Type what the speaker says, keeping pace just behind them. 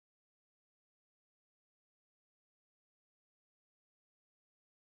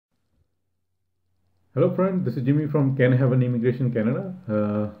Hello friend, this is Jimmy from Can Haven Immigration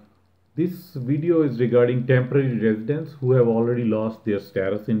Canada. This video is regarding temporary residents who have already lost their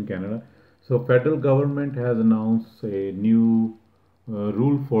status in Canada. So federal government has announced a new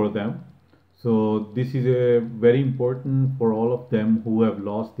rule for them. So this is a very important for all of them who have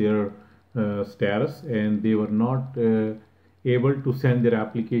lost their status and they were not able to send their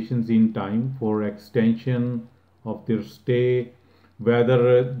applications in time for extension of their stay,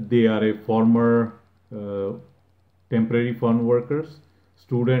 whether they are a former uh, temporary foreign workers,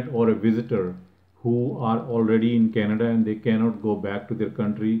 student or a visitor who are already in Canada and they cannot go back to their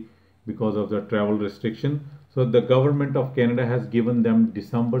country because of the travel restriction. So the government of Canada has given them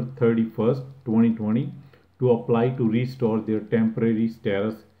December 31st, 2020 to apply to restore their temporary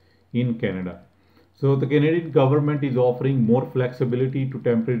status in Canada. So the Canadian government is offering more flexibility to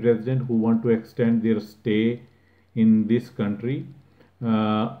temporary residents who want to extend their stay in this country.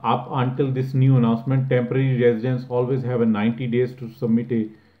 Up until this new announcement, temporary residents always have a 90 days to submit a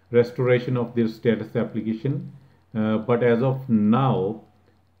restoration of their status application. But as of now,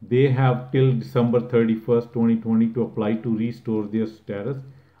 they have till December 31st, 2020 to apply to restore their status,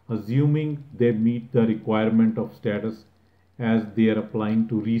 assuming they meet the requirement of status as they are applying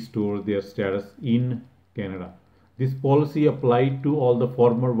to restore their status in Canada. This policy applied to all the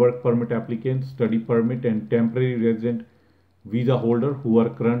former work permit applicants, study permit, and temporary resident visa holder who are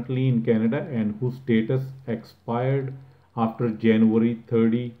currently in Canada and whose status expired after January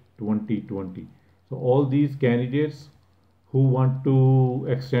 30, 2020. So all these candidates who want to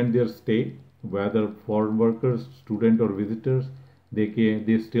extend their stay, whether foreign workers, student or visitors,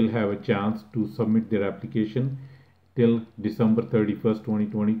 they still have a chance to submit their application till December 31st,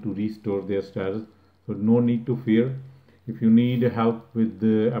 2020 to restore their status. So no need to fear. If you need help with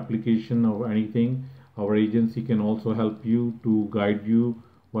the application or anything, our agency can also help you to guide you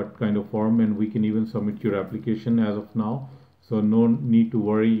what kind of form, and we can even submit your application as of now. So no need to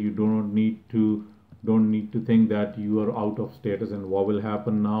worry. You don't need to think that you are out of status and what will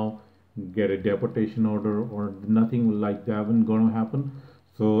happen now, get a deportation order or nothing like that isn't going to happen.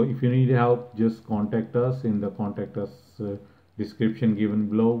 So if you need help, just contact us in the contact us description given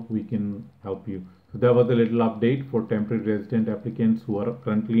below. We can help you. So that was a little update for temporary resident applicants who are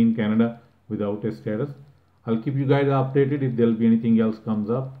currently in Canada without a status. I'll keep you guys updated if there'll be anything else comes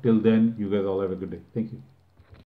up. Till then, you guys all have a good day. Thank you.